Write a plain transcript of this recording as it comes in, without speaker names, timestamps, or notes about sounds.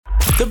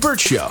The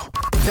Burt Show.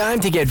 Time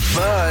to get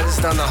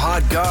buzzed on the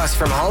hot goss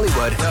from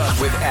Hollywood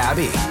with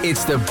Abby.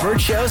 It's the Burt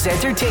Show's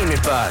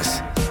Entertainment Buzz.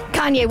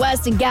 Kanye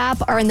West and Gap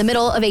are in the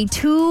middle of a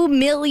 $2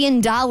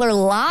 million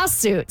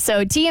lawsuit.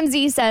 So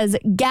TMZ says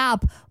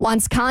Gap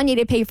wants Kanye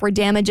to pay for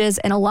damages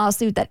in a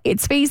lawsuit that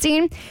it's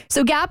facing.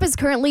 So Gap is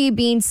currently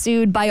being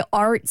sued by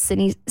Art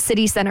City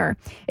Center.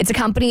 It's a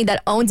company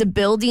that owns a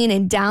building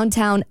in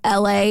downtown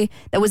LA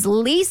that was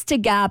leased to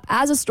Gap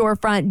as a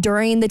storefront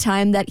during the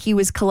time that Gap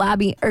was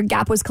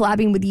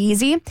collabing with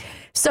Yeezy.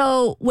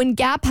 So when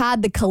Gap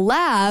had the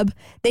collab,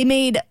 they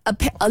made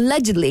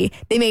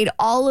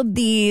all of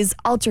these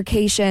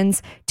altercations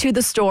to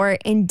the store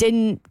and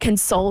didn't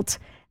consult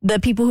the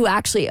people who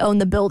actually own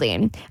the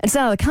building. And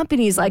so the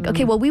company's like,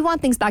 okay, well, we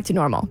want things back to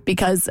normal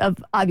because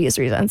of obvious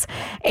reasons.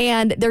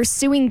 And they're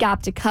suing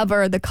Gap to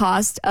cover the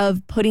cost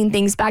of putting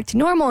things back to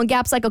normal. And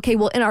Gap's like, okay,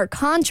 well, in our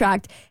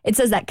contract, it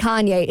says that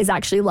Kanye is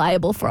actually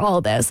liable for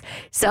all this.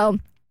 So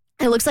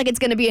it looks like it's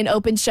going to be an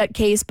open shut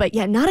case, but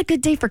yeah, not a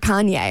good day for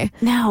Kanye.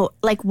 No,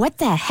 like what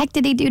the heck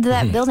did he do to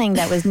that building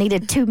that was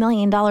needed $2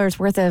 million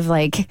worth of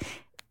like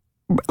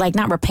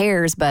not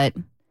repairs, but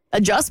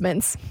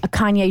adjustments? A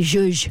Kanye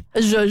zhuzh.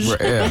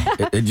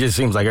 Yeah, it just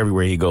seems like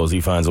everywhere he goes,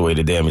 he finds a way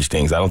to damage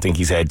things. I don't think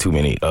he's had too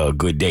many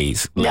good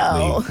days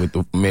lately with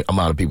the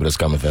amount of people that's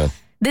coming for him.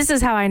 This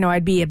is how I know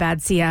I'd be a bad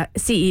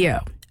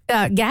CEO.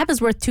 Gap is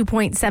worth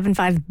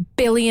 $2.75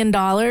 billion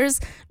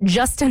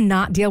just to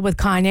not deal with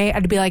Kanye.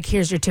 I'd be like,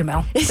 here's your $2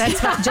 million. That's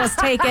just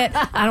take it.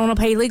 I don't want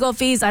to pay legal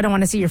fees. I don't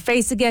want to see your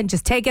face again.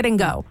 Just take it and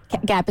go.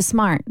 Gap is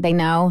smart. They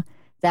know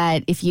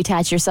that if you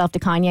attach yourself to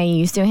Kanye and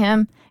used to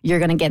him, you're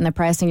going to get in the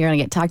press and you're going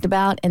to get talked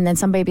about. And then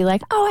somebody be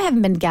like, oh, I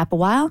haven't been to Gap a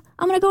while.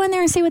 I'm going to go in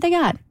there and see what they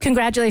got.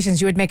 Congratulations.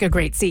 You would make a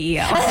great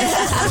CEO.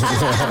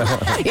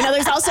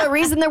 There's also a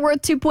reason they're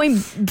worth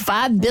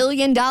 $2.5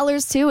 billion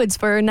too. It's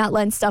for not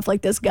letting stuff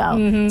like this go.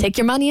 Mm-hmm. Take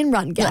your money and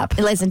run, Gap.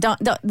 Listen, don't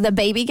the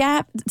baby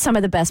Gap, some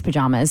of the best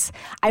pajamas.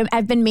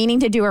 I've been meaning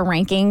to do a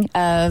ranking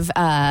of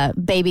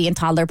baby and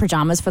toddler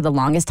pajamas for the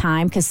longest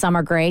time because some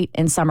are great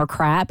and some are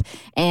crap.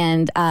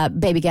 And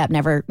baby Gap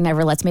never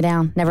lets me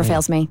down, never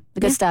fails me. The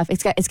good stuff.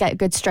 It's got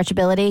good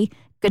stretchability,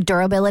 good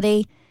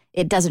durability.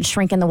 It doesn't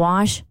shrink in the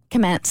wash.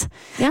 Commence.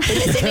 Yeah.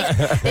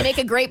 They make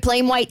a great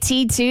plain white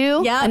tee,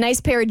 too. Yeah. A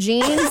nice pair of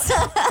jeans.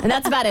 And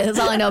that's about it. That's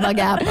all I know about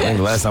Gap. I think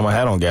the last time I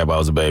had on Gap, I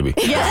was a baby.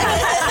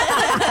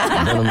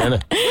 Yeah. Been a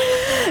minute.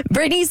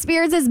 Britney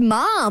Spears'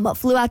 mom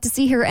flew out to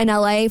see her in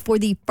LA for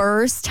the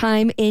first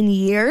time in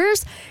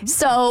years.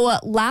 So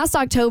last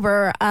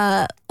October,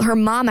 her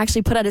mom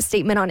actually put out a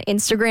statement on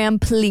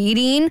Instagram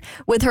pleading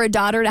with her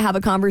daughter to have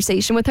a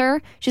conversation with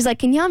her. She's like,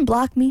 can you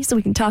unblock me so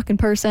we can talk in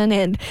person?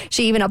 And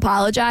she even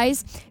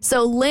apologized.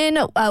 So Lynn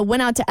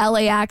went out to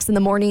LAX in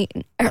the morning.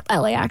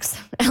 LAX.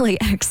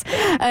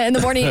 In the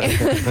morning.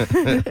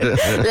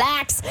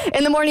 Lax.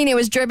 In the morning, it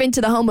was driven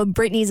to the home of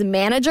Britney's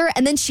manager.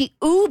 And then she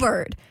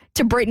Ubered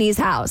to Britney's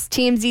house.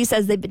 TMZ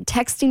says they've been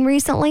texting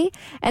recently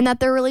and that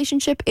their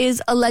relationship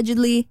is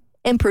allegedly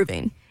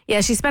improving. Yeah,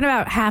 she spent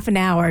about half an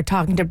hour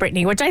talking to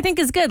Britney, which I think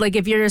is good. Like,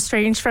 if you're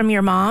estranged from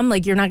your mom,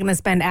 like, you're not going to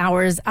spend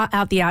hours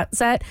out the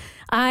outset.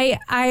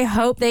 I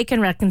hope they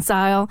can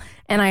reconcile,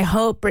 and I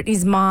hope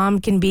Britney's mom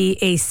can be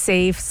a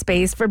safe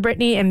space for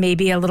Britney and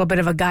maybe a little bit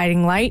of a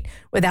guiding light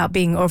without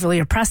being overly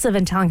oppressive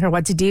and telling her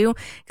what to do.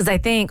 Because I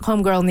think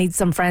homegirl needs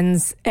some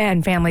friends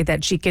and family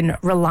that she can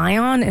rely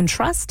on and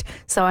trust.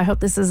 So I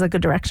hope this is a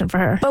good direction for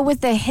her. But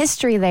with the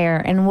history there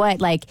and what,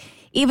 like,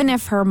 even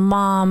if her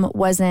mom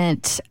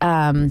wasn't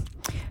the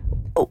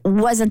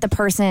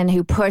person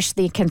who pushed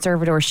the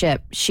conservatorship,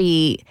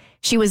 she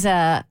was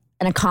an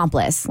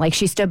accomplice. Like,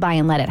 she stood by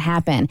and let it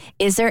happen.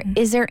 Is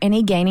there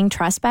any gaining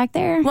trust back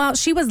there? Well,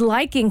 she was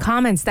liking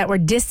comments that were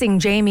dissing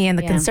Jamie and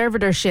the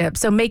conservatorship,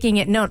 so making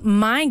it known.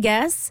 My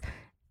guess,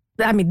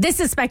 I mean,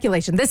 this is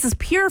speculation. This is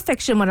pure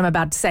fiction, what I'm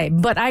about to say.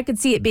 But I could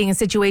see it being a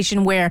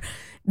situation where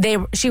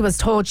she was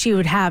told she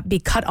would be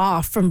cut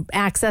off from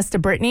access to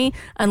Britney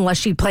unless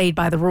she played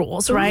by the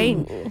rules, right?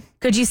 Ooh.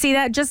 Could you see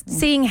that? Just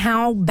seeing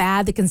how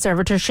bad the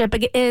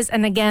conservatorship is.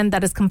 And again,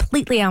 that is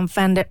completely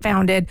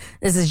unfounded.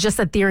 This is just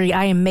a theory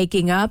I am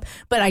making up.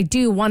 But I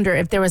do wonder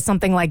if there was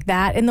something like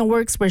that in the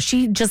works where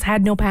she just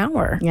had no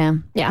power. Yeah,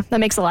 that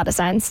makes a lot of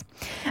sense.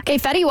 Okay,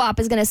 Fetty Wap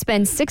is going to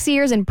spend 6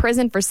 years in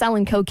prison for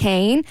selling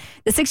cocaine.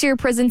 The 6-year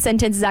prison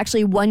sentence is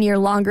actually 1 year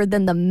longer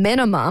than the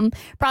minimum.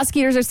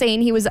 Prosecutors are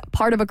saying he was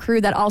part of a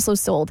crew that also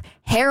sold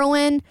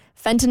heroin,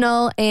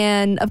 fentanyl,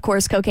 and, of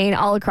course, cocaine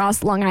all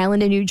across Long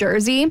Island and New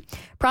Jersey.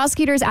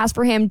 Prosecutors asked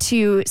for him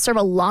to serve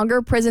a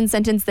longer prison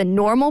sentence than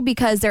normal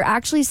because they're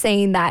actually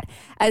saying that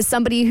as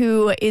somebody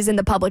who is in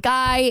the public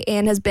eye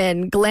and has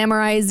been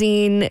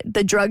glamorizing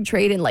the drug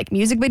trade in, like,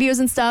 music videos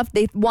and stuff,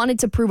 they wanted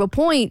to prove a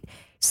point.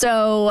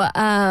 So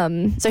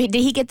did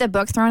he get the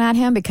book thrown at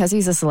him because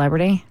he's a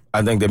celebrity?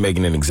 I think they're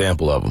making an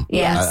example of him.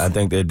 Yes. I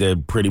think that they're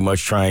pretty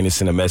much trying to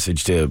send a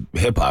message to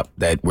hip-hop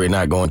that we're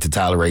not going to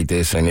tolerate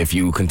this. And if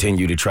you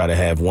continue to try to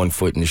have 1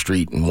 foot in the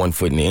street and 1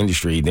 foot in the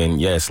industry, then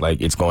yes,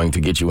 like, it's going to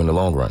get you in the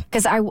long run.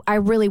 Because I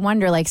really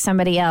wonder, like,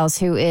 somebody else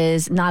who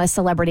is not a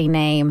celebrity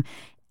name,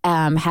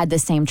 had the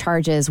same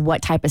charges,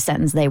 what type of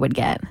sentence they would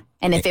get,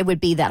 and if it would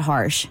be that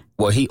harsh.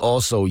 Well, he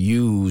also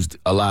used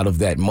a lot of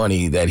that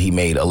money that he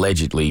made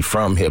allegedly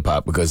from hip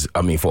hop because,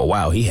 I mean, for a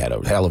while he had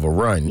a hell of a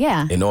run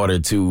in order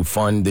to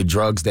fund the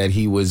drugs that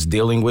he was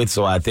dealing with.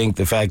 So I think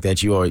the fact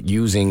that you are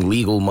using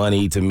legal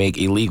money to make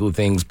illegal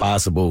things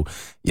possible,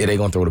 they're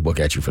going to throw the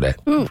book at you for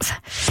that.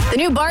 The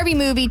new Barbie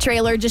movie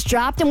trailer just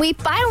dropped, and we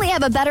finally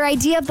have a better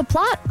idea of the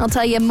plot. I'll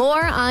tell you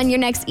more on your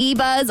next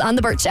eBuzz on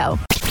The Burt Show.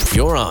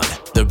 You're on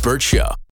The Burt Show.